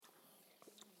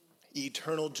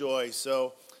Eternal joy.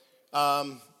 So,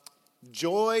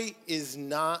 joy is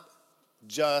not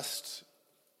just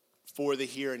for the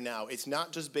here and now. It's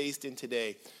not just based in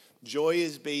today. Joy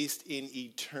is based in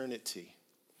eternity.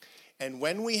 And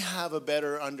when we have a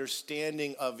better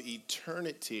understanding of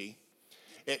eternity,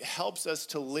 it helps us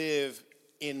to live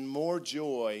in more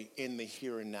joy in the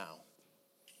here and now.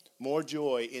 More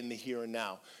joy in the here and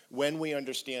now when we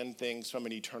understand things from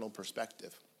an eternal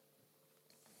perspective.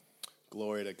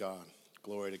 Glory to God.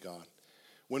 Glory to God.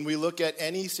 When we look at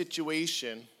any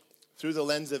situation through the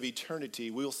lens of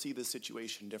eternity, we'll see the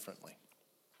situation differently.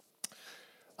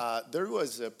 There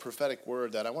was a prophetic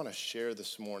word that I want to share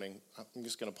this morning. I'm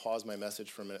just going to pause my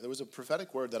message for a minute. There was a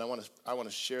prophetic word that I want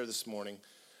to share this morning,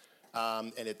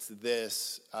 and it's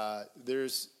this.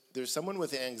 There's someone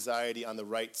with anxiety on the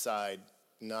right side.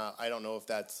 Now, I don't know if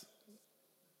that's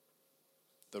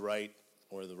the right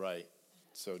or the right.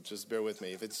 So just bear with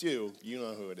me. If it's you, you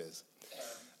know who it is.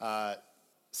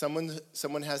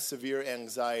 Someone has severe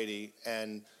anxiety,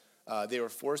 and they were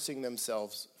forcing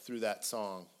themselves through that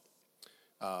song,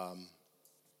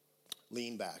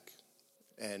 Lean Back.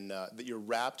 And that you're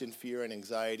wrapped in fear and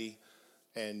anxiety,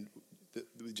 and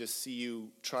we just see you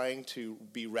trying to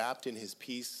be wrapped in his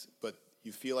peace, but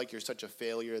you feel like you're such a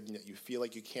failure, and you feel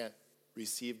like you can't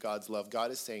receive God's love.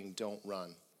 God is saying, don't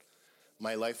run.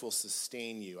 My life will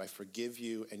sustain you. I forgive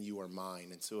you, and you are mine.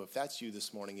 And so if that's you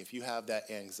this morning, if you have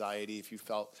that anxiety, if you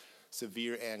felt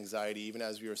severe anxiety, even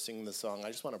as we were singing the song,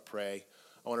 I just want to pray.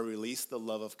 I want to release the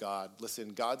love of God.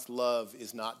 Listen, God's love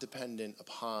is not dependent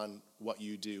upon what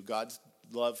you do. God's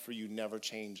love for you never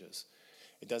changes.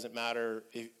 It doesn't matter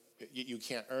if you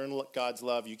can't earn God's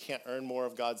love. You can't earn more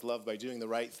of God's love by doing the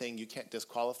right thing. You can't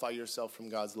disqualify yourself from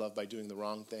God's love by doing the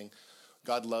wrong thing.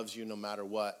 God loves you no matter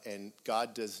what, and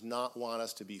God does not want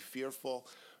us to be fearful.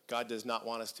 God does not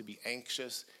want us to be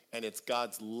anxious, and it's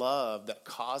God's love that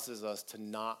causes us to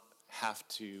not have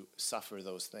to suffer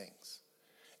those things.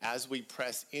 As we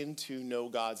press into know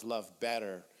God's love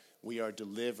better, we are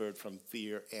delivered from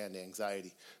fear and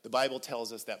anxiety. The Bible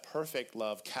tells us that perfect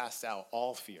love casts out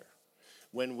all fear.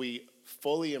 When we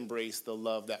fully embrace the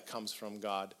love that comes from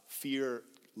God, fear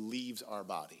leaves our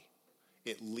body.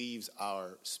 It leaves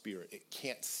our spirit. It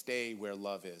can't stay where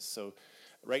love is. So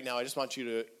right now, I just want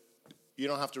you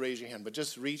don't have to raise your hand, but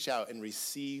just reach out and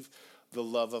receive the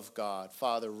love of God.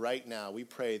 Father, right now, we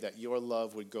pray that your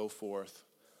love would go forth.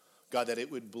 God, that it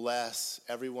would bless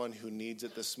everyone who needs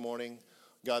it this morning.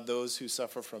 God, those who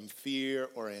suffer from fear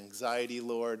or anxiety,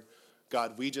 Lord.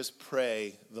 God, we just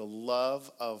pray the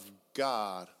love of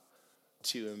God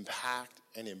to impact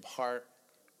and impart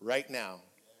right now.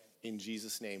 In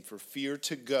Jesus' name, for fear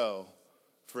to go,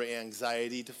 for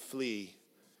anxiety to flee,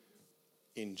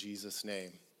 in Jesus'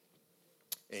 name.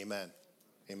 Amen.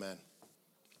 Amen.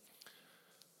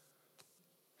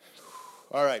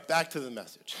 All right, back to the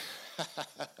message.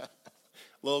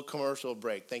 Little commercial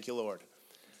break. Thank you, Lord.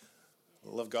 I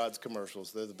love God's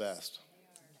commercials. They're the best.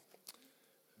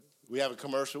 We have a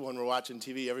commercial when we're watching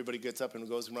TV. Everybody gets up and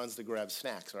goes and runs to grab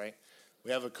snacks, right? We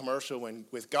have a commercial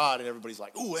with God, and everybody's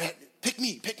like, ooh, pick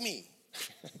me, pick me.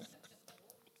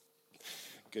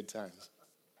 Good times.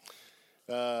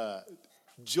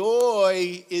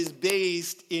 Joy is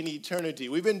based in eternity.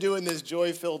 We've been doing this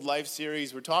Joy-Filled Life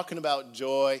series. We're talking about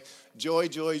joy. Joy,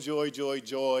 joy, joy, joy,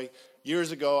 joy.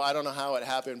 Years ago, I don't know how it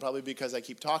happened, probably because I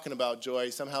keep talking about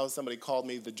joy. Somehow somebody called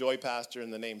me the Joy Pastor,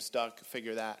 and the name stuck.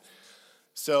 Figure that.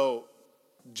 So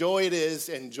joy it is,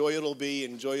 and joy it'll be,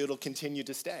 and joy it'll continue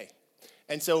to stay.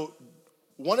 And so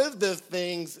one of the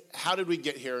things, how did we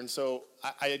get here? And so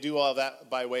I do all of that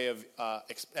by way of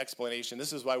explanation.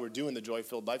 This is why we're doing the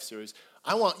Joy-Filled Life series.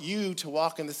 I want you to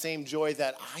walk in the same joy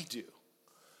that I do,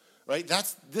 right?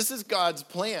 This is God's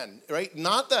plan, right?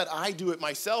 Not that I do it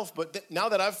myself, but now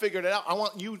that I've figured it out, I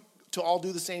want you to all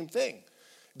do the same thing.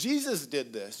 Jesus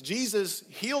did this. Jesus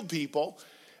healed people,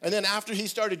 and then after he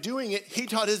started doing it, he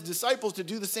taught his disciples to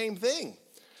do the same thing.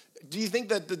 Do you think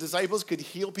that the disciples could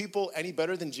heal people any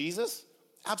better than Jesus?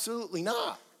 Absolutely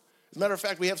not. As a matter of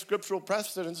fact, we have scriptural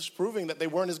precedents proving that they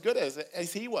weren't as good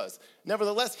as he was.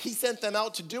 Nevertheless, he sent them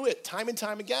out to do it time and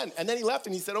time again. And then he left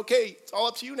and he said, okay, it's all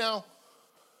up to you now.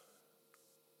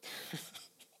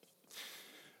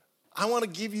 I want to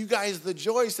give you guys the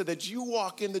joy so that you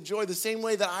walk in the joy the same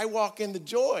way that I walk in the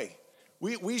joy.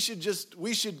 We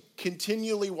should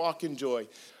continually walk in joy.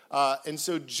 And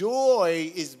so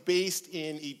joy is based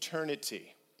in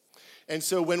eternity. And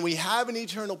so when we have an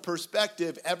eternal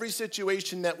perspective, every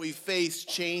situation that we face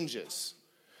changes.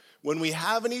 When we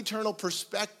have an eternal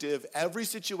perspective, every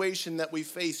situation that we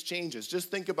face changes. Just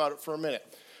think about it for a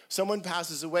minute. Someone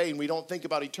passes away and we don't think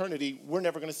about eternity, we're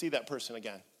never going to see that person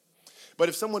again. But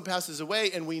if someone passes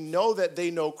away and we know that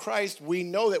they know Christ, we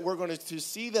know that we're going to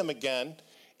see them again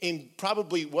in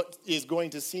probably what is going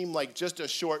to seem like just a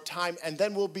short time, and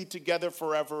then we'll be together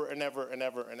forever and ever and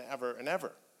ever and ever and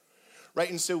ever. Right?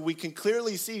 And so we can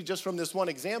clearly see just from this one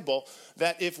example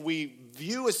that if we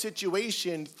view a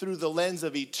situation through the lens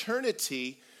of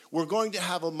eternity, we're going to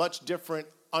have a much different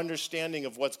understanding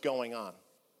of what's going on.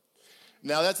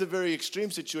 Now, that's a very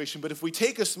extreme situation, but if we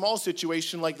take a small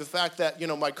situation like the fact that,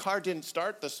 my car didn't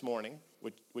start this morning,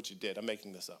 which it did, I'm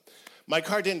making this up. My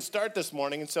car didn't start this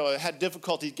morning, and so I had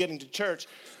difficulty getting to church.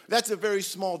 That's a very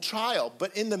small trial,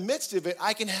 but in the midst of it,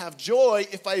 I can have joy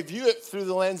if I view it through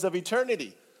the lens of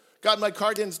eternity. God, my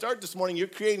car didn't start this morning. You're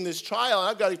creating this trial, and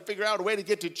I've got to figure out a way to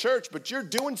get to church, but you're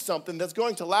doing something that's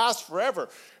going to last forever.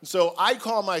 And so I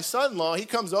call my son-in-law. He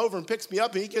comes over and picks me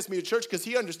up, and he gets me to church because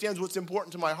he understands what's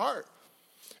important to my heart.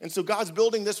 And so God's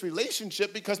building this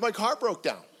relationship because my car broke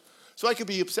down. So I could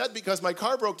be upset because my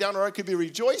car broke down, or I could be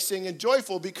rejoicing and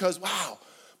joyful because, wow,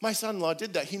 my son-in-law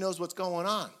did that. He knows what's going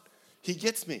on. He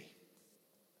gets me.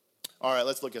 All right,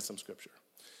 let's look at some scripture.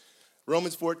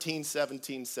 Romans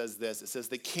 14:17 says this. It says,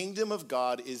 the kingdom of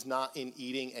God is not in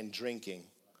eating and drinking,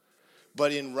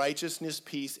 but in righteousness,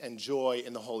 peace, and joy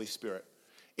in the Holy Spirit.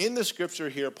 In the scripture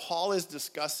here, Paul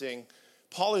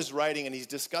is writing, and he's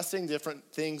discussing different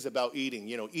things about eating.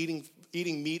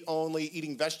 Eating meat only,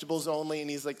 eating vegetables only. And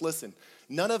he's like, listen,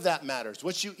 none of that matters.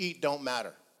 What you eat don't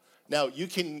matter. Now, you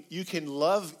can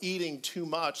love eating too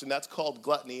much, and that's called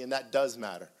gluttony, and that does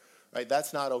matter. Right?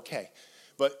 That's not okay.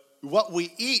 But what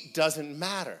we eat doesn't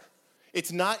matter.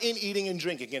 It's not in eating and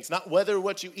drinking. It's not whether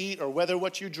what you eat or whether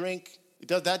what you drink.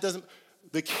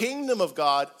 The kingdom of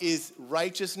God is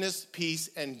righteousness, peace,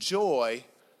 and joy,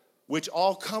 which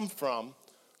all come from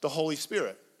the Holy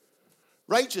Spirit.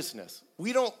 Righteousness.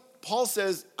 Paul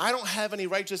says, I don't have any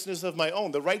righteousness of my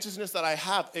own. The righteousness that I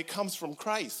have, it comes from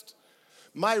Christ.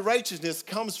 My righteousness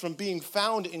comes from being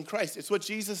found in Christ. It's what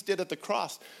Jesus did at the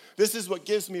cross. This is what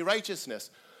gives me righteousness.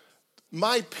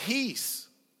 My peace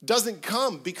doesn't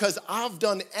come because I've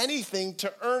done anything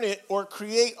to earn it or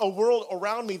create a world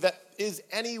around me that is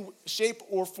any shape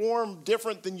or form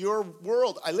different than your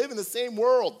world. I live in the same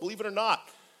world, believe it or not.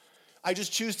 I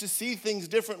just choose to see things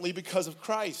differently because of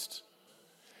Christ.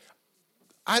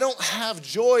 I don't have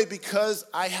joy because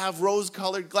I have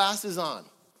rose-colored glasses on.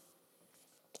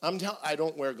 I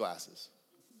don't wear glasses,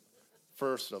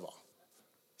 first of all.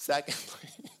 Secondly,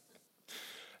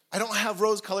 I don't have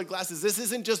rose-colored glasses. This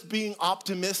isn't just being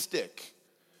optimistic.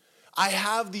 I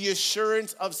have the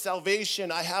assurance of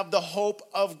salvation. I have the hope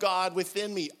of God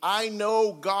within me. I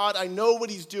know God. I know what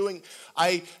he's doing.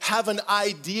 I have an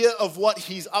idea of what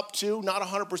he's up to, not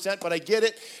 100%, but I get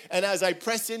it. And as I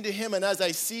press into him and as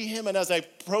I see him and as I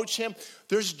approach him,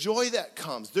 there's joy that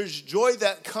comes. There's joy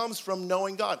that comes from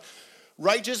knowing God.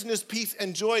 Righteousness, peace,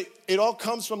 and joy, it all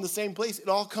comes from the same place. It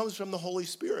all comes from the Holy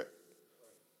Spirit.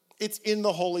 It's in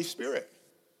the Holy Spirit.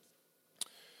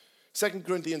 2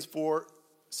 Corinthians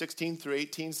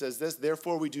 4:16-18 says this,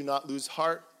 therefore we do not lose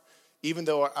heart, even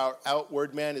though our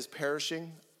outward man is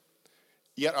perishing,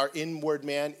 yet our inward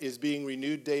man is being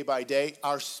renewed day by day.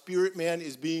 Our spirit man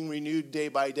is being renewed day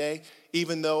by day,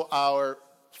 even though our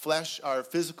flesh, our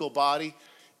physical body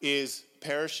is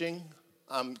perishing.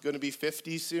 I'm going to be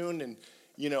 50 soon, and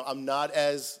I'm not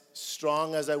as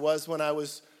strong as I was when I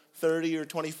was 30 or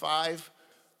 25.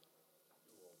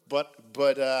 But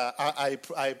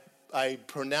I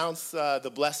pronounce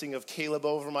the blessing of Caleb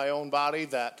over my own body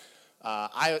that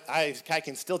I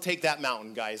can still take that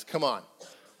mountain, guys. Come on.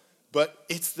 But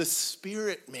it's the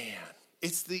spirit man.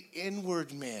 It's the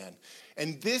inward man.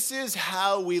 And this is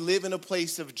how we live in a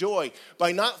place of joy,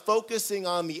 by not focusing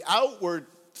on the outward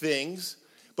things,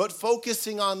 but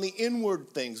focusing on the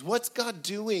inward things. What's God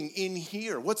doing in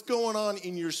here? What's going on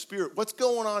in your spirit? What's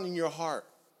going on in your heart?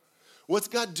 What's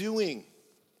God doing?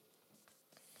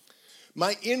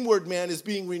 My inward man is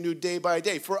being renewed day by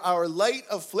day. For our light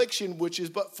affliction, which is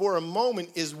but for a moment,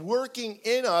 is working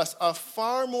in us a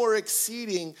far more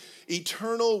exceeding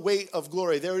eternal weight of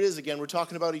glory. There it is again. We're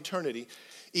talking about eternity.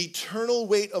 Eternal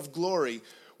weight of glory.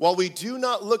 While we do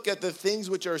not look at the things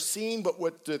which are seen,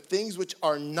 but the things which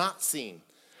are not seen.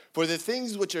 For the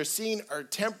things which are seen are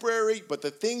temporary, but the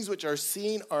things which are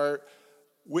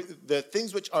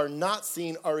not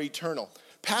seen are eternal.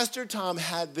 Pastor Tom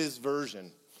had this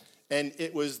version. And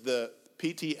it was the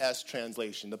PTS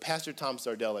translation, the Pastor Tom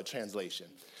Sardella translation.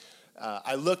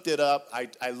 I looked it up.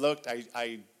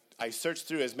 I searched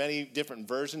through as many different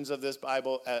versions of this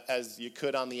Bible as you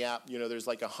could on the app. There's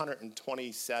like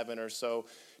 127 or so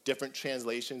different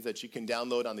translations that you can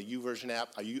download on the YouVersion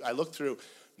app. I looked through,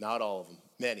 not all of them,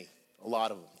 many, a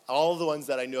lot of them. all the ones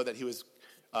that I know that he was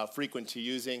frequent to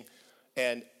using.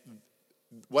 And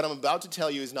what I'm about to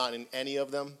tell you is not in any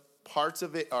of them. Parts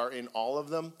of it are in all of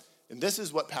them. And this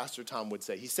is what Pastor Tom would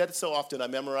say. He said it so often, I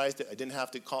memorized it. I didn't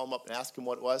have to call him up and ask him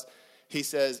what it was. He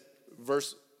says,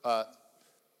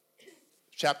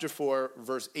 chapter 4,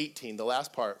 verse 18, the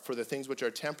last part, for the things which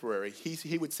are temporary,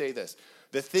 he would say this: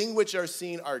 the things which are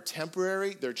seen are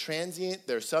temporary, they're transient,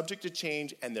 they're subject to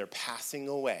change, and they're passing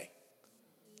away.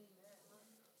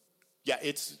 Yeah,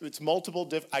 it's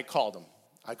multiple I called him.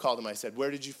 I said,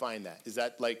 where did you find that? Is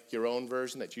that like your own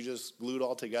version that you just glued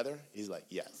all together? He's like,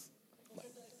 yes. I'm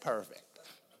like, perfect.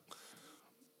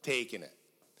 Taking it.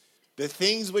 The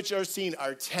things which are seen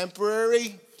are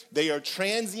temporary, they are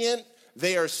transient,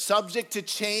 they are subject to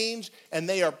change, and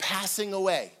they are passing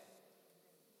away.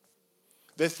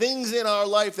 The things in our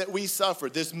life that we suffer,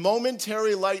 this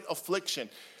momentary light affliction,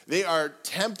 they are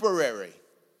temporary.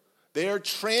 They are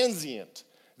transient.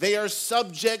 They are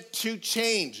subject to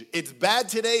change. It's bad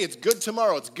today, it's good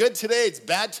tomorrow. It's good today, it's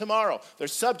bad tomorrow. They're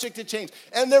subject to change,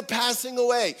 and they're passing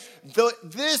away.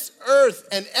 This earth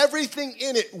and everything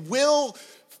in it will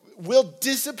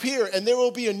disappear, and there will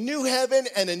be a new heaven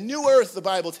and a new earth, the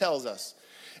Bible tells us.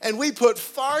 And we put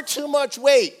far too much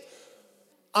weight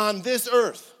on this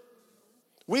earth.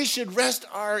 We should rest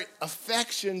our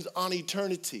affections on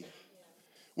eternity.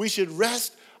 We should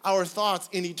rest our thoughts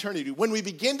in eternity. When we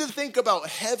begin to think about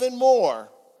heaven more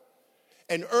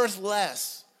and earth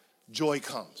less, joy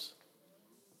comes.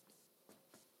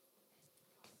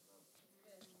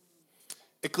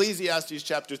 Ecclesiastes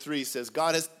chapter 3 says,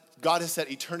 God has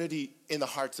set eternity in the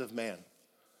hearts of man.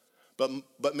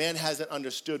 But man hasn't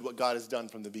understood what God has done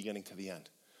from the beginning to the end.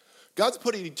 God's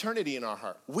putting eternity in our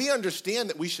heart. We understand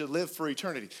that we should live for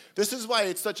eternity. This is why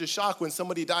it's such a shock when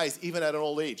somebody dies, even at an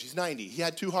old age. He's 90. He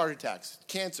had 2 heart attacks,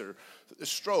 cancer, a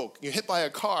stroke, you're hit by a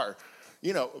car,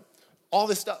 all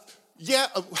this stuff. Yeah,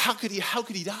 how could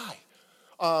he die?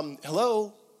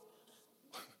 Hello?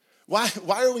 Why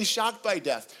are we shocked by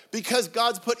death? Because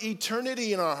God's put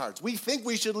eternity in our hearts. We think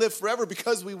we should live forever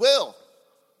because we will.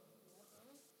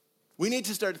 We need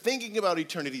to start thinking about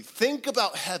eternity. Think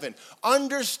about heaven.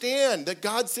 Understand that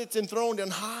God sits enthroned on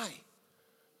high.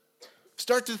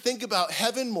 Start to think about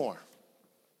heaven more.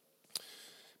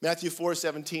 Matthew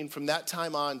 4:17, from that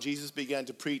time on, Jesus began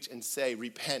to preach and say,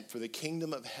 repent, for the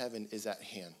kingdom of heaven is at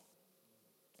hand.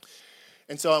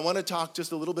 And so I want to talk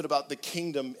just a little bit about the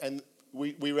kingdom. And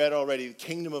we read already, the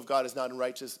kingdom of God is not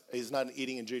in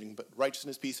eating and drinking, but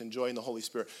righteousness, peace, and joy in the Holy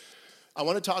Spirit. I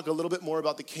want to talk a little bit more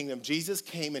about the kingdom. Jesus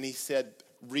came and he said,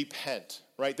 repent,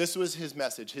 right? This was his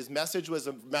message. His message was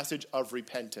a message of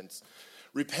repentance.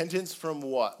 Repentance from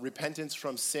what? Repentance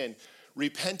from sin.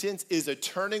 Repentance is a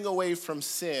turning away from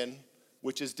sin,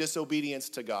 which is disobedience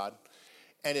to God,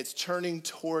 and it's turning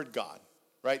toward God,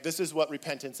 right? This is what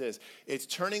repentance is. It's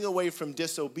turning away from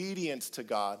disobedience to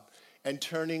God and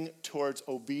turning towards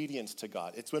obedience to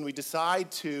God. It's when we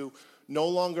decide to no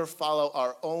longer follow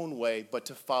our own way, but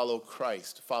to follow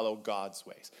Christ, follow God's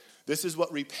ways. This is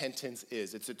what repentance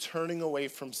is. It's a turning away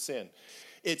from sin.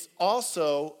 It's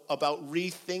also about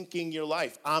rethinking your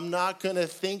life. I'm not going to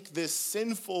think this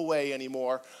sinful way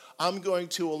anymore. I'm going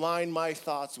to align my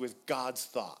thoughts with God's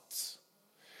thoughts.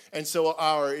 And so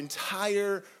our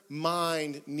entire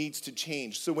mind needs to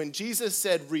change. So when Jesus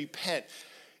said repent,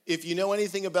 if you know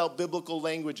anything about biblical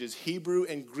languages, Hebrew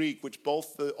and Greek, which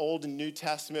both the Old and New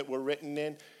Testament were written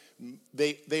in,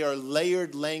 they are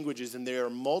layered languages, and there are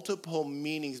multiple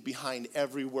meanings behind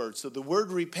every word. So the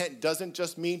word repent doesn't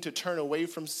just mean to turn away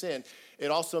from sin.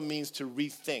 It also means to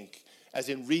rethink, as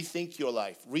in rethink your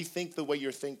life, rethink the way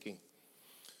you're thinking.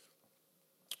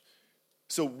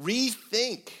 So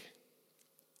rethink.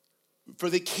 For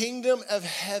the kingdom of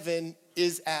heaven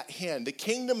is at hand. The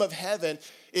kingdom of heaven,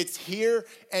 it's here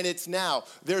and it's now.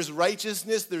 There's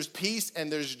righteousness, there's peace, and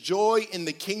there's joy in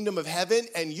the kingdom of heaven,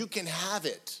 and you can have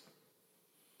it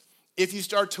if you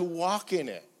start to walk in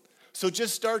it. So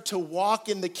just start to walk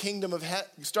in the kingdom of heaven.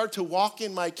 Start to walk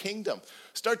in my kingdom.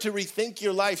 Start to rethink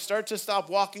your life. Start to stop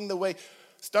walking the way.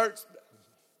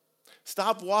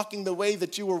 Stop walking the way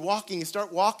that you were walking and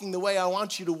start walking the way I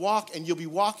want you to walk, and you'll be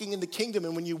walking in the kingdom.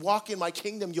 And when you walk in my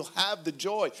kingdom, you'll have the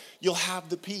joy. You'll have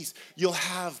the peace. You'll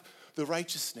have the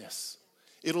righteousness.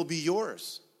 It'll be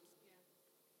yours.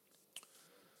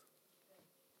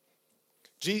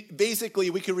 Basically,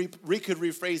 we could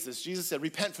rephrase this. Jesus said,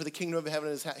 repent, for the kingdom of heaven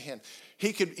is at hand.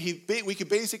 We could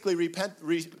basically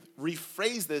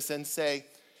rephrase this and say,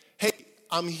 hey,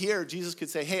 I'm here. Jesus could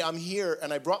say, hey, I'm here,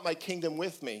 and I brought my kingdom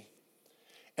with me.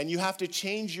 And you have to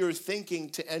change your thinking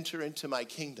to enter into my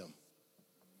kingdom.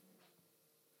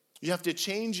 You have to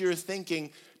change your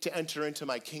thinking to enter into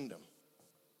my kingdom.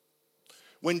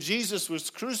 When Jesus was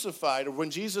crucified, or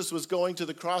when Jesus was going to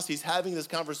the cross, he's having this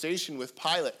conversation with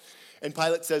Pilate. And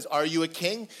Pilate says, "Are you a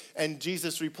king?" And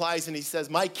Jesus replies and he says,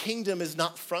 "My kingdom is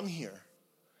not from here.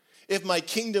 If my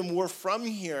kingdom were from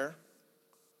here,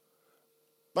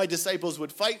 my disciples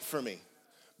would fight for me.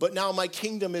 But now my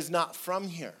kingdom is not from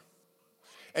here."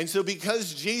 And so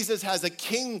because Jesus has a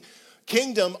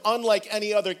kingdom unlike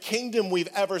any other kingdom we've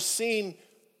ever seen,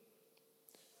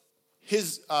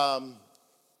 his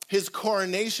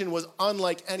coronation was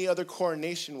unlike any other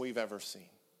coronation we've ever seen.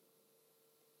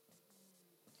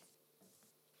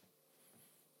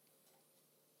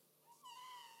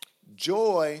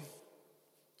 Joy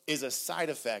is a side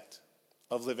effect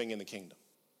of living in the kingdom.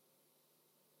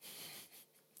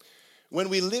 When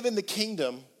we live in the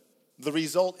kingdom, the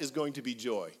result is going to be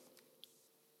joy.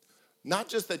 Not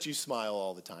just that you smile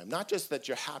all the time, not just that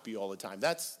you're happy all the time.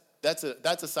 That's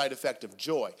a side effect of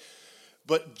joy.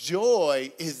 But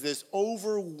joy is this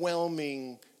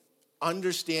overwhelming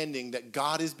understanding that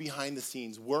God is behind the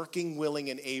scenes, working, willing,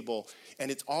 and able,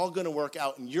 and it's all going to work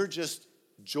out, and you're just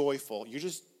joyful. You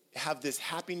just have this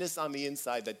happiness on the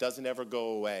inside that doesn't ever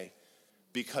go away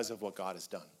because of what God has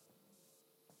done.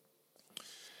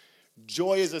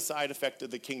 Joy is a side effect of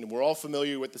the kingdom. We're all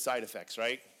familiar with the side effects,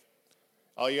 right?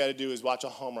 All you got to do is watch a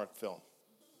Hallmark film.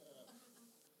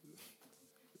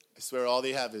 I swear all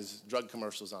they have is drug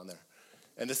commercials on there.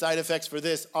 And the side effects for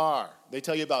this are, they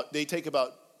take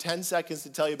about 10 seconds to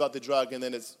tell you about the drug, and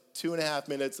then it's 2.5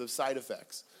 minutes of side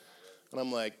effects. And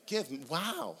I'm like,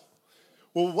 wow.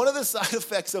 Well, one of the side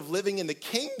effects of living in the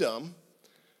kingdom,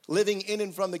 living in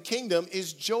and from the kingdom,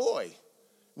 is joy.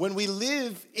 When we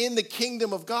live in the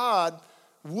kingdom of God,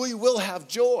 we will have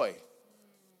joy.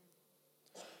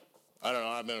 I don't know,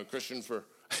 I've been a Christian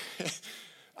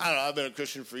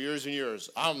for years and years.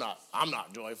 I'm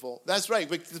not joyful. That's right,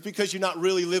 but it's because you're not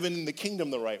really living in the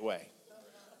kingdom the right way.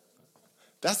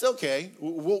 That's okay.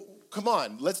 Well, come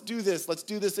on, let's do this. Let's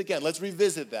do this again. Let's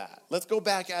revisit that. Let's go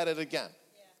back at it again.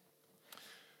 Yeah.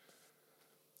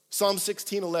 Psalm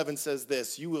 16:11 says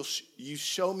this, you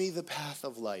show me the path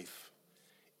of life.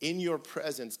 In your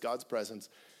presence, God's presence,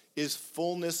 is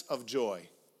fullness of joy.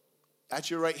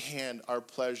 At your right hand are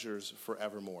pleasures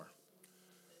forevermore.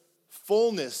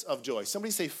 Fullness of joy.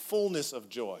 Somebody say fullness of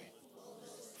joy.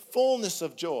 Fullness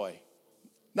of joy.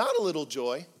 Not a little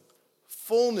joy.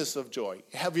 Fullness of joy.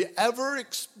 Have you ever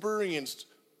experienced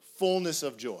fullness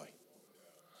of joy?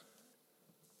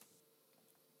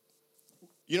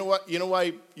 You know what? You know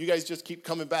why you guys just keep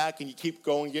coming back and you keep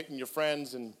going, getting your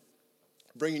friends and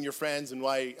bringing your friends, and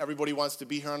why everybody wants to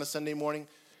be here on a Sunday morning?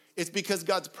 It's because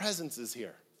God's presence is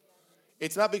here.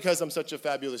 It's not because I'm such a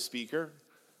fabulous speaker.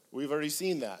 We've already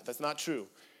seen that. That's not true.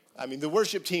 I mean, the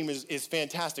worship team is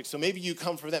fantastic, so maybe you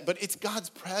come for that. But it's God's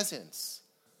presence.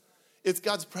 It's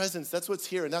God's presence. That's what's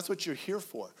here, and that's what you're here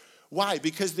for. Why?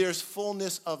 Because there's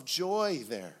fullness of joy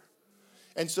there.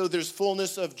 And so there's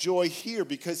fullness of joy here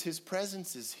because his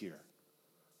presence is here.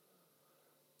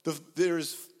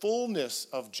 There's fullness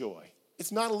of joy.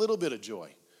 It's not a little bit of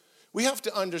joy. We have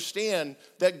to understand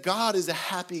that God is a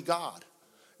happy God.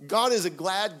 God is a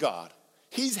glad God.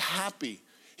 He's happy.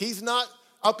 He's not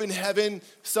up in heaven,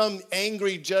 some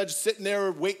angry judge sitting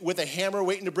there with a hammer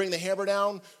waiting to bring the hammer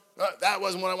down. That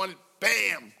wasn't what I wanted.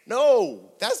 Bam.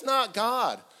 No, that's not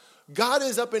God. God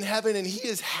is up in heaven and he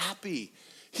is happy.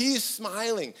 He's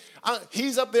smiling.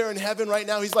 He's up there in heaven right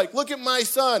now. He's like, look at my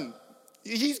son.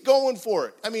 He's going for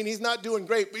it. I mean, he's not doing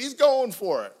great, but he's going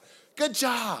for it. Good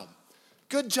job.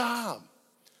 Good job.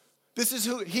 This is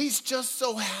who, he's just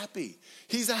so happy.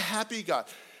 He's a happy God.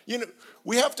 You know,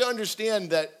 we have to understand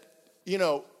that,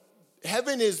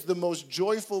 heaven is the most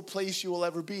joyful place you will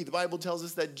ever be. The Bible tells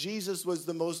us that Jesus was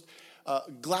the most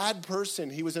glad person.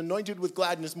 He was anointed with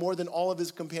gladness more than all of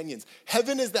his companions.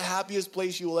 Heaven is the happiest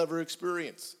place you will ever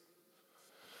experience.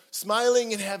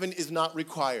 Smiling in heaven is not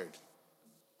required.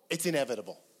 It's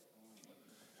inevitable.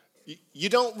 You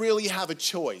don't really have a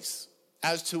choice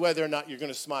as to whether or not you're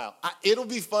going to smile. It'll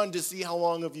be fun to see how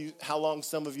long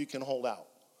some of you can hold out.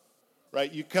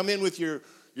 Right? You come in with your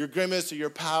grimace or your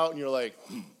pout and you're like,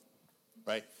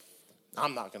 right?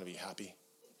 I'm not going to be happy.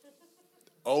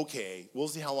 Okay, we'll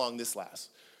see how long this lasts.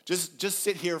 Just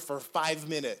sit here for 5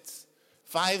 minutes.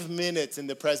 5 minutes in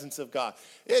the presence of God.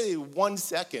 1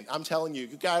 second, I'm telling you.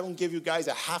 I don't give you guys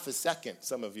a half a second,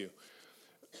 some of you.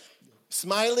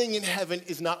 Smiling in heaven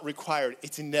is not required.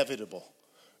 It's inevitable.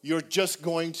 You're just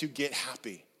going to get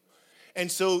happy. And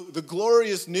so the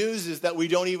glorious news is that we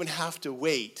don't even have to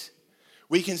wait.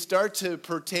 We can start to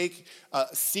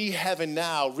see heaven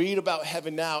now, read about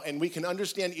heaven now, and we can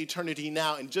understand eternity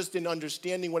now. And just in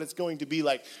understanding what it's going to be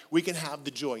like, we can have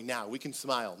the joy now. We can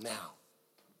smile now.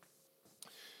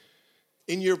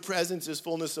 In your presence is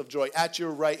fullness of joy. At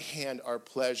your right hand are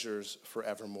pleasures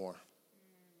forevermore.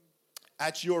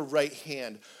 At your right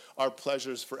hand are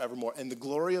pleasures forevermore. And the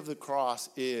glory of the cross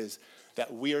is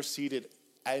that we are seated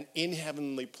in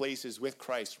heavenly places with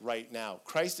Christ right now.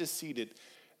 Christ is seated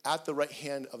at the right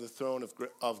hand of the throne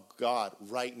of God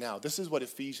right now. This is what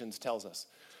Ephesians tells us.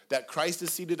 That Christ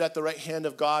is seated at the right hand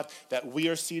of God, that we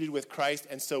are seated with Christ,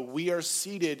 and so we are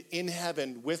seated in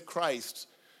heaven with Christ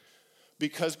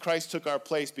because Christ took our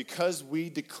place, because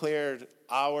we declared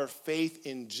our faith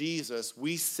in Jesus,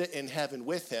 we sit in heaven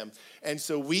with him. And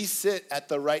so we sit at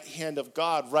the right hand of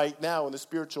God right now in the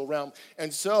spiritual realm.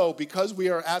 And so because we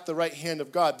are at the right hand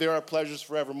of God, there are pleasures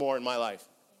forevermore in my life.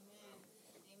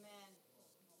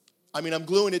 I mean, I'm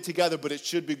gluing it together, but it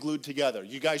should be glued together.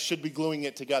 You guys should be gluing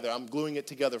it together. I'm gluing it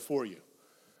together for you.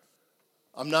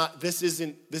 This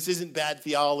isn't bad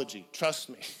theology. Trust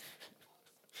me.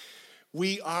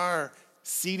 We are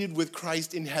seated with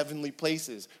Christ in heavenly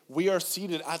places. We are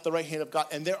seated at the right hand of God,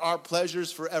 and there are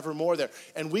pleasures forevermore there.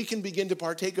 And we can begin to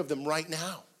partake of them right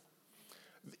now.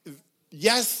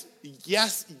 Yes,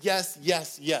 yes, yes,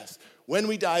 yes, yes. When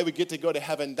we die, we get to go to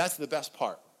heaven. That's the best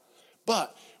part.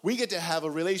 But we get to have a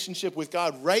relationship with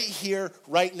God right here,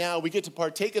 right now. We get to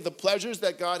partake of the pleasures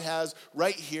that God has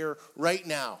right here, right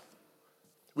now.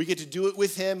 We get to do it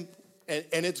with him, and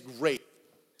it's great.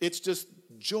 It's just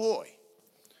joy.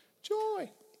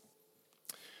 Joy.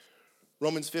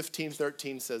 Romans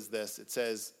 15:13 says this. It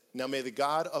says, "Now may the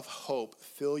God of hope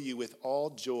fill you with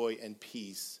all joy and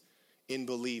peace in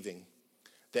believing,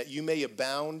 that you may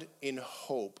abound in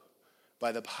hope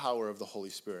by the power of the Holy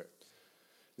Spirit."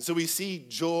 And so we see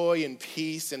joy and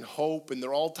peace and hope, and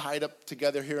they're all tied up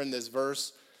together here in this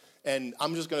verse. And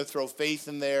I'm just going to throw faith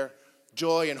in there.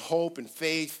 Joy and hope and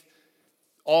faith,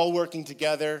 all working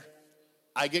together.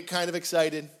 I get kind of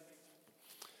excited.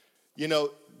 You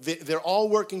know, they're all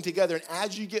working together. And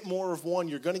as you get more of one,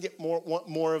 you're going to get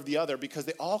more of the other, because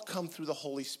they all come through the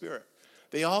Holy Spirit.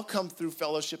 They all come through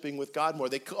fellowshipping with God more.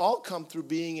 They all come through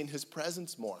being in his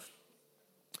presence more.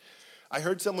 I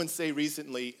heard someone say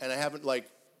recently, and I haven't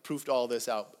proofed all this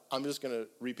out. I'm just going to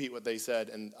repeat what they said,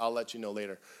 and I'll let you know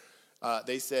later.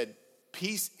 They said,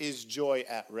 peace is joy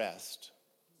at rest,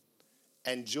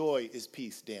 and joy is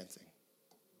peace dancing.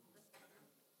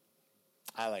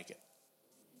 I like it.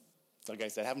 Like I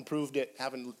said, haven't proved it,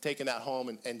 haven't taken that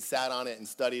home and sat on it and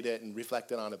studied it and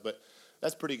reflected on it, but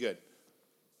that's pretty good.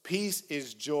 Peace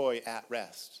is joy at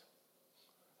rest,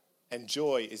 and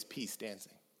joy is peace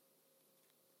dancing.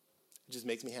 It just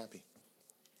makes me happy.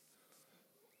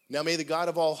 Now may the God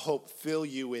of all hope fill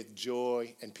you with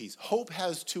joy and peace. Hope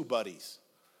has two buddies.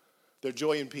 They're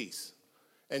joy and peace.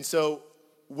 And so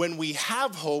when we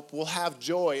have hope, we'll have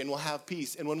joy and we'll have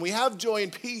peace. And when we have joy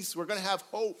and peace, we're going to have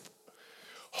hope.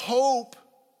 Hope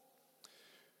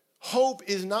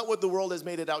is not what the world has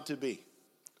made it out to be.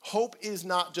 Hope is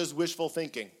not just wishful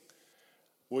thinking.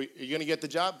 Well, you're going to get the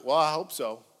job? Well, I hope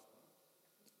so.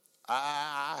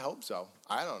 I hope so.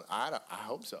 I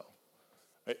hope so.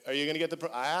 Are you going to get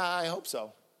I hope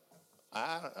so.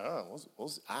 I don't know.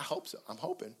 I hope so. I'm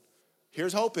hoping.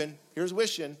 Here's hoping. Here's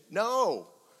wishing. No.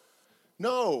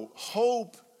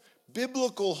 Hope,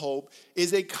 biblical hope,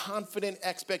 is a confident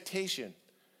expectation.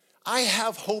 I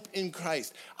have hope in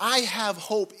Christ. I have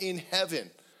hope in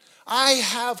heaven. I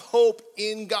have hope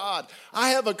in God. I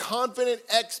have a confident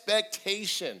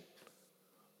expectation.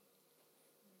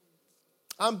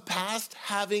 I'm past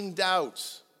having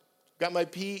doubts. Got my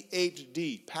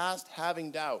PhD, past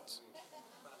having doubts.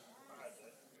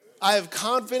 I have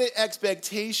confident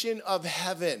expectation of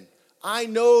heaven. I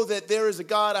know that there is a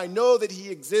God. I know that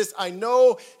he exists. I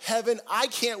know heaven. I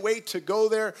can't wait to go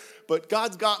there, but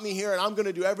God's got me here, and I'm going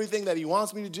to do everything that he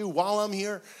wants me to do while I'm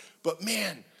here. But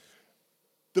man,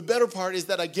 the better part is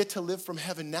that I get to live from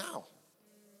heaven now.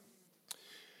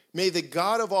 May the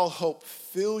God of all hope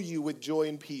fill you with joy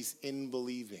and peace in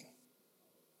believing.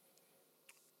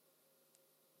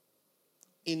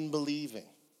 In believing.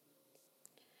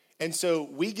 And so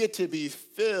we get to be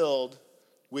filled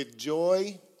with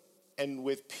joy and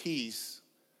with peace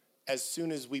as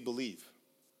soon as we believe.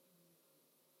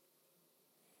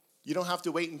 You don't have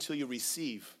to wait until you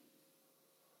receive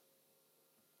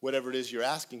whatever it is you're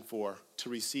asking for to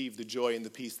receive the joy and the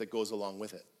peace that goes along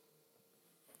with it.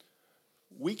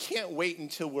 We can't wait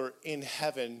until we're in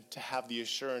heaven to have the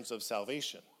assurance of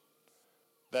salvation.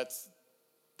 That's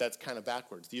kind of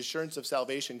backwards. The assurance of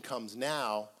salvation comes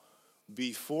now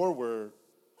before we're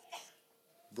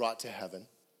brought to heaven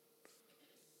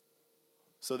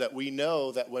so that we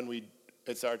know that when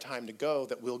it's our time to go,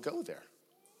 that we'll go there.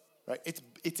 Right?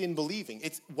 It's in believing.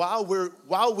 It's while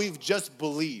we've just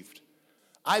believed.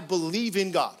 I believe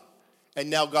in God, and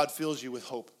now God fills you with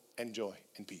hope and joy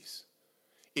and peace.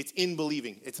 It's in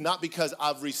believing. It's not because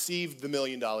I've received the $1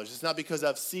 million. It's not because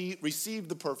I've received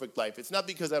the perfect life. It's not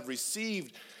because I've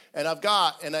received and I've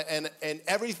got and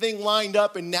everything lined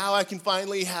up and now I can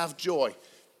finally have joy.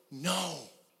 No.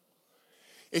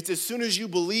 It's as soon as you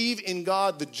believe in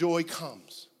God, the joy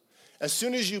comes. As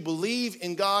soon as you believe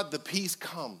in God, the peace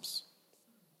comes.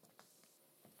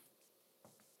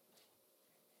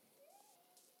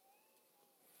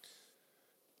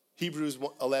 Hebrews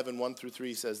 11, 1 through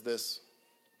 3 says this.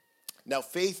 Now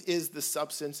faith is the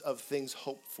substance of things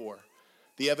hoped for,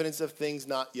 the evidence of things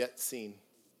not yet seen.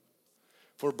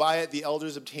 For by it the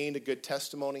elders obtained a good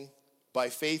testimony. By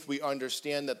faith we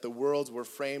understand that the worlds were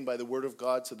framed by the word of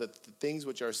God, so that the things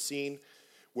which are seen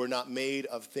were not made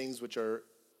of things which are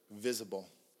visible.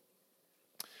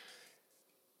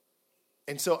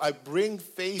 And so I bring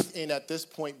faith in at this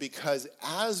point because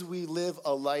as we live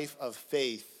a life of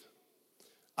faith,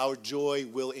 our joy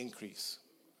will increase.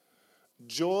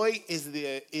 Joy is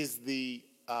the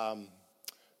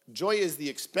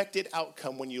expected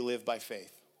outcome when you live by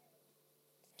faith.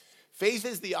 Faith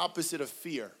is the opposite of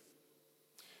fear.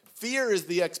 Fear is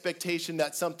the expectation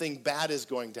that something bad is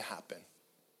going to happen.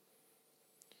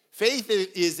 Faith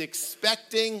is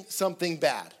expecting something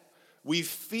bad. We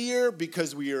fear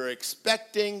because we are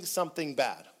expecting something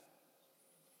bad.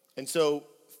 And so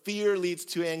fear leads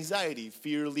to anxiety.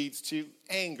 Fear leads to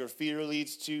anger. Fear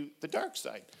leads to the dark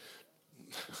side.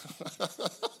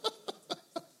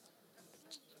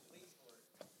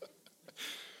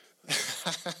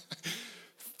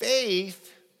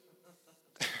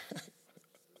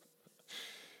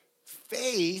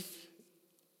 Faith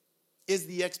is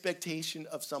the expectation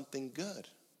of something good.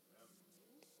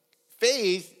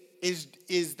 Faith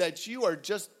is that you are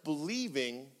just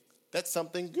believing that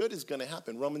something good is going to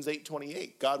happen. Romans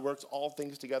 8:28, God works all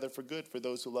things together for good for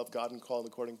those who love God and called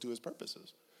according to his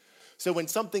purposes. So when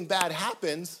something bad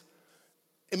happens,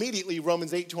 immediately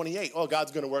Romans 8:28, oh,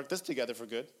 God's going to work this together for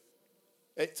good.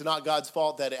 It's not God's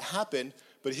fault that it happened,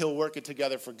 but he'll work it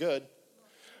together for good.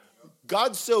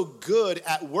 God's so good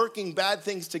at working bad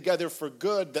things together for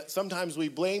good that sometimes we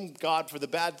blame God for the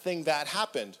bad thing that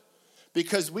happened.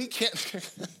 Because we can't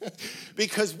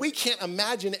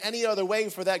imagine any other way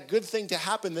for that good thing to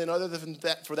happen than other than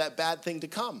that for that bad thing to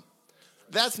come.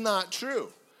 That's not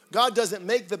true. God doesn't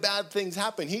make the bad things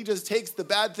happen. He just takes the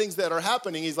bad things that are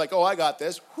happening. He's like, oh, I got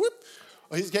this. Whoop.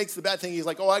 He takes the bad thing. He's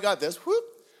like, oh, I got this. Whoop.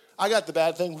 I got the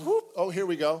bad thing. Whoop. Oh, here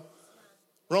we go.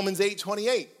 Romans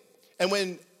 8:28. And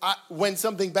when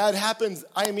something bad happens,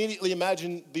 I immediately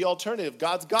imagine the alternative.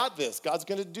 God's got this. God's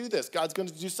going to do this. God's going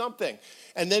to do something.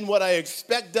 And then what I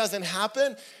expect doesn't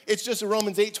happen. It's just a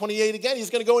Romans 8:28 again. He's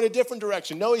going to go in a different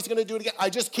direction. No, he's going to do it again. I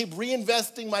just keep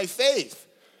reinvesting my faith.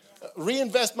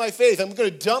 Reinvest my faith. I'm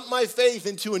going to dump my faith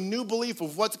into a new belief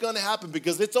of what's going to happen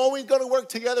because it's only going to work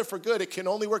together for good. It can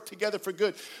only work together for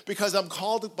good because I'm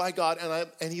called by God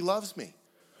and he loves me.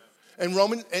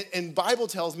 And Bible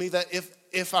tells me that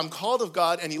if I'm called of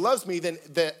God and he loves me, then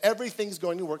that everything's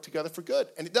going to work together for good.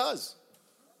 And it does.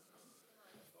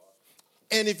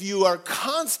 And if you are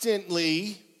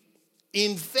constantly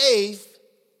in faith,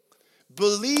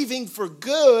 believing for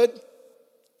good,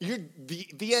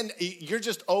 you're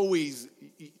just always,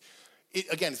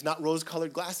 again, it's not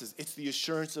rose-colored glasses. It's the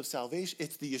assurance of salvation.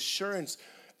 It's the assurance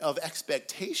of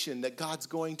expectation that God's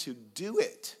going to do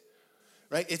it,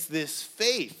 right? It's this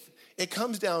faith. It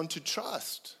comes down to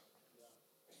trust.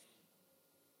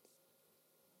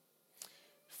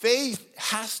 Faith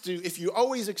has to, if you're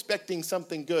always expecting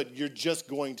something good, you're just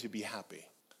going to be happy.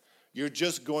 You're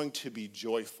just going to be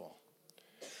joyful.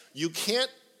 You can't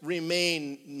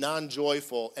remain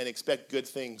non-joyful and expect good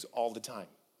things all the time.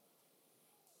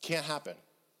 Can't happen.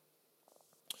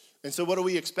 And so what are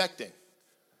we expecting?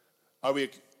 Are we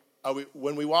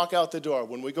when we walk out the door,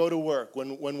 when we go to work,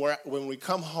 when we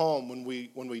come home, when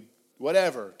we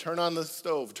whatever, turn on the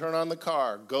stove, turn on the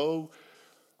car, go.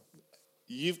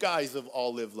 You guys have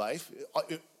all lived life.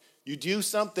 You do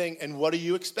something, and what are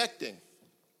you expecting?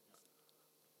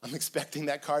 I'm expecting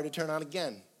that car to turn on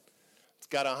again. It's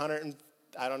got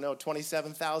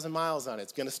 27,000 miles on it.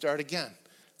 It's going to start again.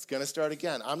 It's going to start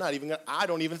again. I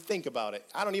don't even think about it.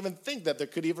 I don't even think that there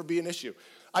could ever be an issue.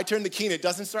 I turn the key and it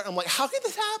doesn't start. I'm like, how could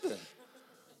this happen?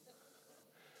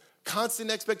 Constant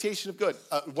expectation of good.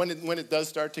 When it does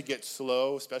start to get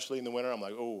slow, especially in the winter, I'm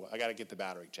like, oh, I got to get the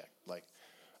battery checked. Like,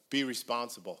 be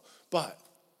responsible. But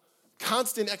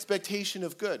constant expectation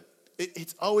of good.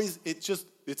 It's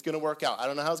going to work out. I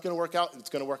don't know how it's going to work out. It's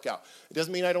going to work out. It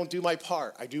doesn't mean I don't do my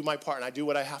part. I do my part, and I do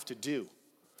what I have to do.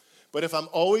 But if I'm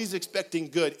always expecting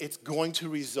good, it's going to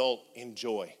result in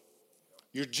joy.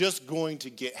 You're just going to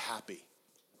get happy.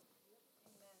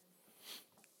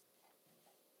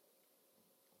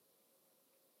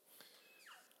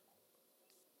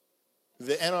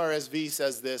 The NRSV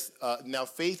says this, now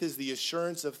faith is the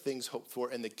assurance of things hoped for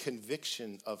and the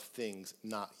conviction of things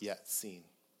not yet seen.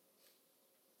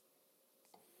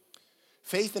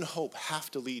 Faith and hope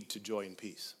have to lead to joy and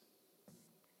peace.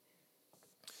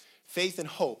 Faith and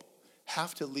hope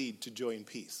have to lead to joy and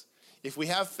peace. If we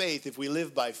have faith, if we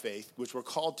live by faith, which we're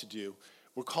called to do,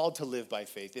 we're called to live by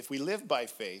faith. If we live by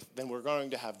faith, then we're going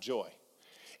to have joy.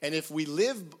 And if we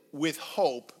live with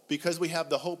hope, because we have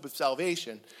the hope of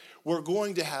salvation, we're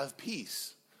going to have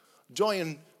peace. Joy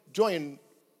and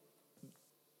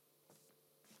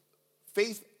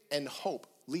faith and hope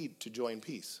lead to joy and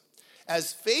peace.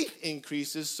 As faith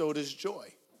increases, so does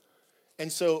joy.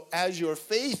 And so as your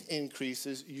faith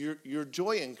increases, your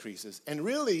joy increases. And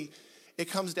really, it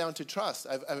comes down to trust.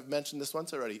 I've mentioned this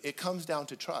once already. It comes down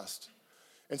to trust.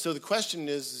 And so the question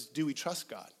is, do we trust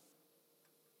God?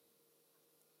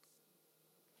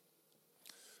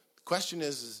 The question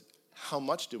is, how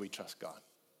much do we trust God?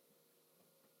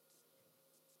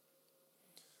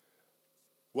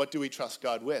 What do we trust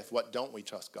God with? What don't we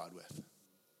trust God with?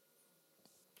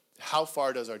 How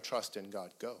far does our trust in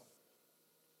God go?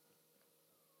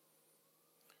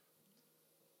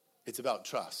 It's about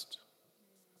trust.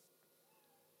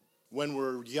 When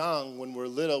we're young, when we're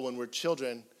little, when we're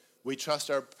children, we trust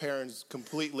our parents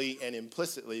completely and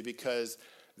implicitly because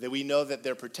we know that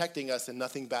they're protecting us and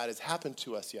nothing bad has happened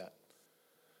to us yet.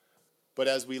 But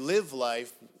as we live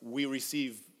life, we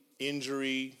receive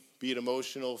injury, be it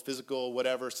emotional, physical,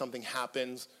 whatever, something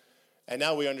happens, and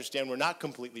now we understand we're not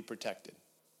completely protected.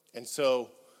 And so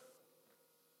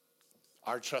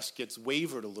our trust gets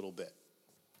wavered a little bit.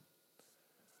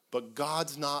 But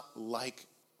God's not like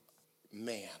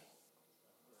man.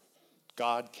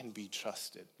 God can be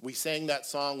trusted. We sang that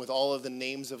song with all of the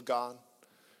names of God,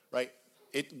 right?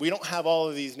 We don't have all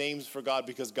of these names for God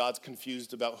because God's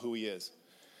confused about who he is.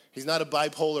 He's not a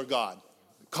bipolar God.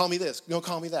 Call me this. No,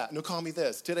 call me that. No, call me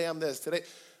this. Today I'm this. Today.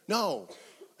 No.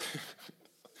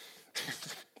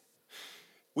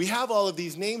 We have all of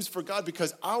these names for God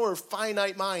because our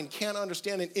finite mind can't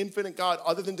understand an infinite God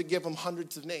other than to give him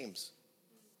hundreds of names.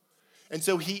 And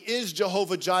so he is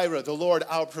Jehovah Jireh, the Lord,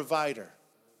 our provider.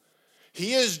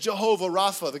 He is Jehovah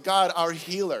Rapha, the God, our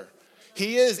healer.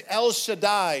 He is El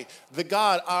Shaddai, the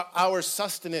God, our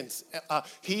sustenance.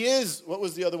 He is, what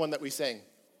was the other one that we sang?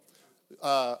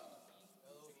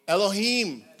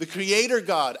 Elohim, the creator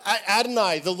God.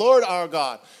 Adonai, the Lord our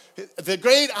God. The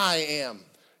great I am.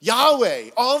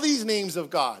 Yahweh, all these names of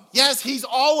God. Yes, he's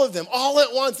all of them, all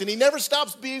at once, and he never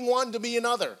stops being one to be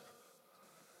another.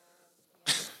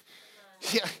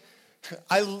 Yeah,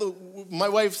 my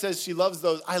wife says she loves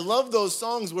those. I love those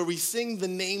songs where we sing the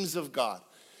names of God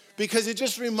because it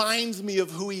just reminds me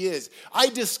of who he is. I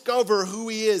discover who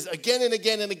he is again and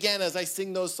again and again as I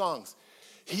sing those songs.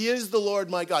 He is the Lord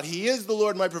my God. He is the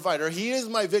Lord my provider. He is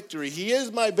my victory. He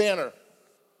is my banner.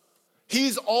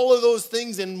 He's all of those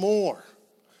things and more.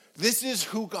 This is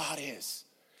who God is.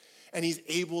 And he's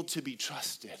able to be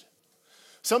trusted.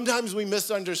 Sometimes we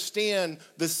misunderstand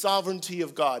the sovereignty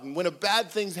of God. And when a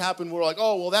bad things happen, we're like,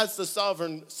 oh, well, that's the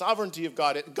sovereignty of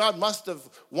God. God must have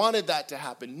wanted that to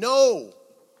happen. No.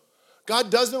 God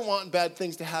doesn't want bad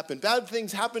things to happen. Bad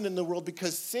things happen in the world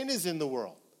because sin is in the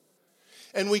world.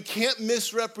 And we can't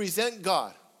misrepresent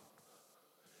God.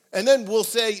 And then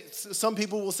some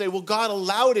people will say, well, God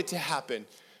allowed it to happen.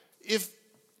 If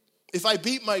I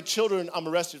beat my children, I'm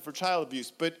arrested for child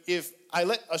abuse. But if I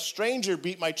let a stranger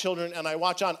beat my children and I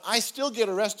watch on, I still get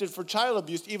arrested for child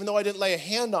abuse even though I didn't lay a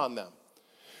hand on them.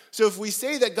 So if we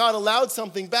say that God allowed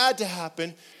something bad to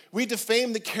happen, we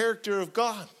defame the character of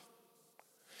God.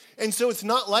 And so it's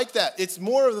not like that. It's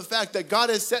more of the fact that God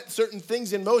has set certain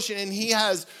things in motion and he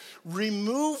has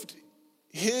removed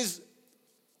his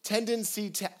tendency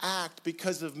to act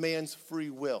because of man's free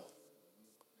will.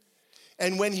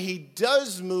 And when he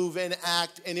does move and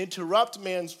act and interrupt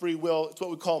man's free will, it's what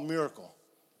we call a miracle.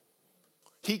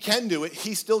 He can do it.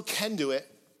 He still can do it.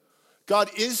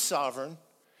 God is sovereign.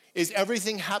 Is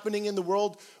everything happening in the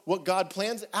world what God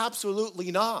plans?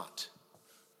 Absolutely not.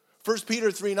 1 Peter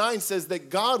 3:9 says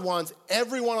that God wants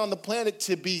everyone on the planet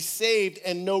to be saved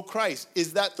and know Christ.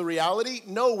 Is that the reality?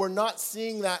 No, we're not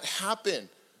seeing that happen.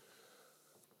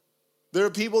 There are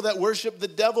people that worship the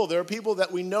devil. There are people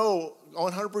that we know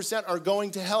 100% are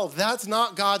going to hell. That's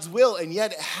not God's will, and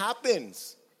yet it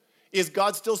happens. Is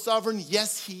God still sovereign?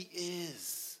 Yes, he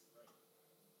is.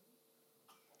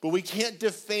 But we can't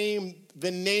defame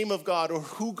the name of God or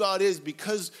who God is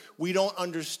because we don't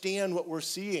understand what we're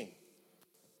seeing.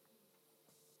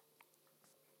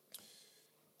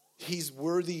 He's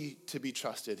worthy to be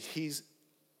trusted. He's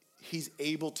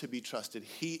able to be trusted.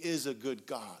 He is a good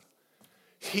God.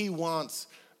 He wants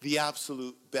the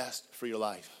absolute best for your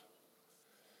life.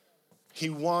 He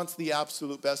wants the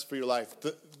absolute best for your life.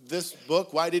 This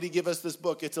book, why did he give us this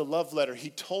book? It's a love letter.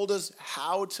 He told us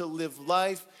how to live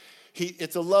life.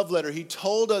 It's a love letter. He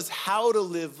told us how to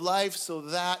live life so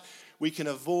that we can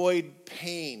avoid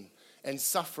pain and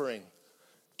suffering.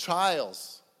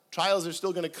 Trials. Trials are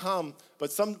still going to come,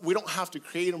 but we don't have to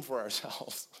create them for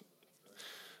ourselves.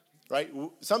 Right?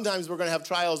 Sometimes we're going to have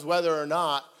trials whether or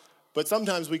not, but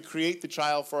sometimes we create the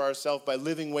trial for ourselves by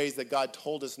living ways that God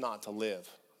told us not to live.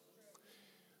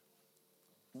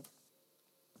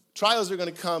 Trials are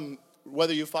going to come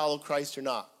whether you follow Christ or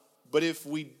not. But if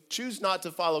we choose not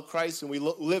to follow Christ and we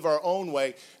live our own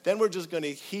way, then we're just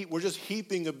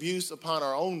heaping abuse upon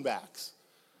our own backs.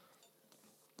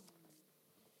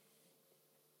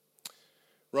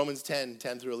 Romans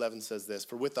 10:10-11 says this,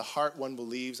 "For with the heart one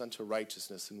believes unto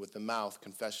righteousness, and with the mouth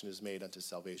confession is made unto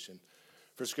salvation.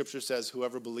 For Scripture says,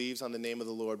 whoever believes on the name of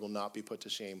the Lord will not be put to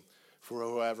shame. For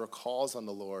whoever calls on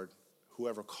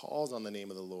the name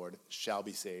of the Lord shall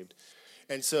be saved."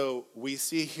 And so we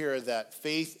see here that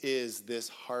faith is this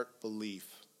heart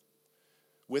belief.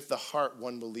 With the heart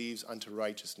one believes unto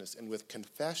righteousness, and with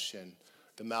confession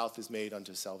the mouth is made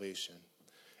unto salvation.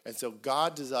 And so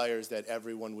God desires that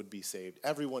everyone would be saved.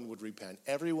 Everyone would repent.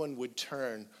 Everyone would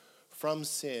turn from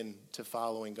sin to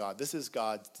following God. This is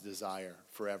God's desire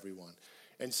for everyone.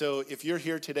 And so if you're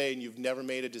here today and you've never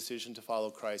made a decision to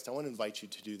follow Christ, I want to invite you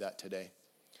to do that today.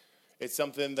 It's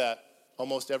something that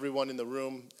almost everyone in the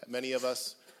room, many of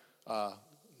us,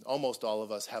 almost all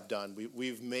of us have done.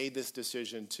 We've made this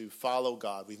decision to follow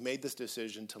God. We've made this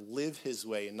decision to live his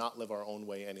way and not live our own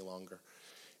way any longer.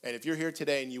 And if you're here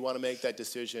today and you want to make that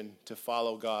decision to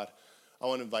follow God, I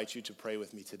want to invite you to pray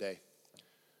with me today.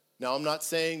 Now, I'm not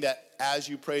saying that as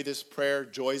you pray this prayer,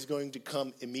 joy is going to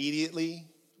come immediately,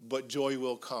 but joy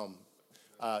will come.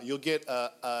 You'll get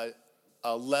a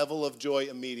level of joy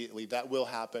immediately. That will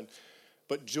happen.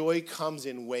 But joy comes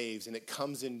in waves, and it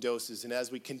comes in doses. And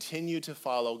as we continue to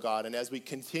follow God, and as we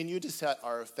continue to set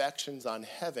our affections on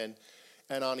heaven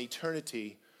and on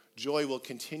eternity, joy will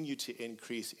continue to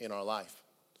increase in our life.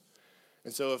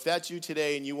 And so if that's you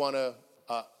today and you want to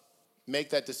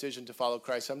make that decision to follow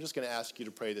Christ, I'm just going to ask you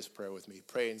to pray this prayer with me.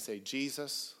 Pray and say,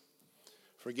 Jesus,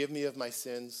 forgive me of my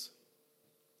sins.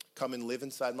 Come and live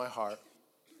inside my heart.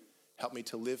 Help me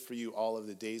to live for you all of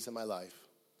the days of my life.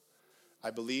 I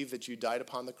believe that you died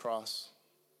upon the cross,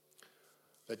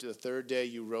 that the third day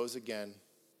you rose again,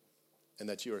 and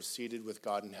that you are seated with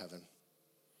God in heaven.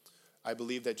 I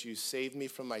believe that you saved me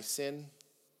from my sin,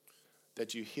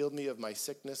 that you healed me of my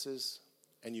sicknesses,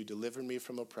 and you delivered me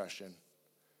from oppression.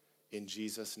 In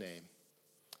Jesus' name,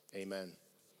 amen.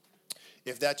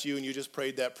 If that's you and you just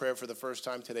prayed that prayer for the first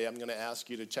time today, I'm going to ask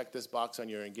you to check this box on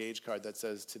your Engage card that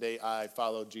says, today I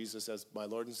followed Jesus as my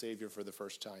Lord and Savior for the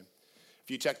first time. If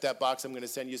you check that box, I'm going to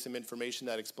send you some information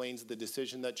that explains the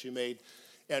decision that you made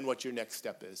and what your next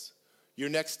step is. Your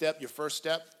next step, your first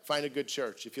step, find a good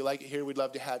church. If you like it here, we'd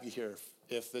love to have you here.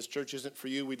 If this church isn't for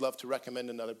you, we'd love to recommend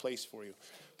another place for you,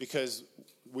 because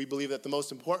we believe that the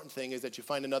most important thing is that you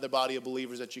find another body of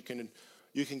believers that you can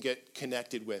get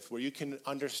connected with, where you can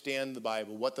understand the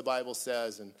Bible, what the Bible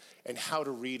says, and how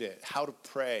to read it, how to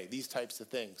pray, these types of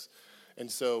things. And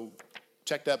so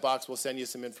check that box. We'll send you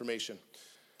some information.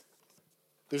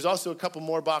 There's also a couple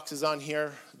more boxes on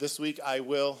here. This week I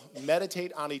will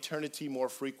meditate on eternity more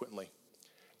frequently.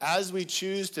 As we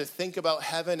choose to think about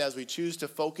heaven, as we choose to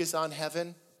focus on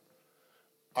heaven,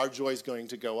 our joy is going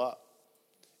to go up.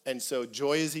 And so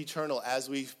joy is eternal. As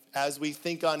we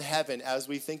think on heaven, as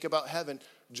we think about heaven,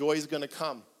 joy is going to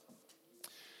come.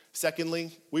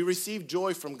 Secondly, we receive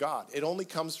joy from God. It only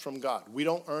comes from God. We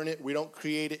don't earn it. We don't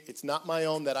create it. It's not my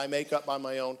own that I make up on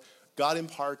my own. God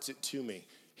imparts it to me.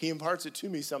 He imparts it to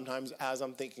me sometimes as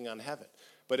I'm thinking on heaven.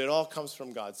 But it all comes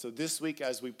from God. So this week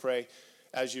as we pray,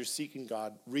 as you're seeking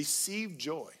God, receive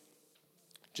joy.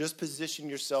 Just position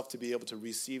yourself to be able to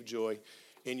receive joy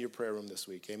in your prayer room this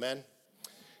week. Amen?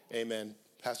 Amen.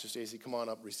 Pastor Stacy, come on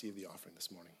up, receive the offering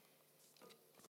this morning.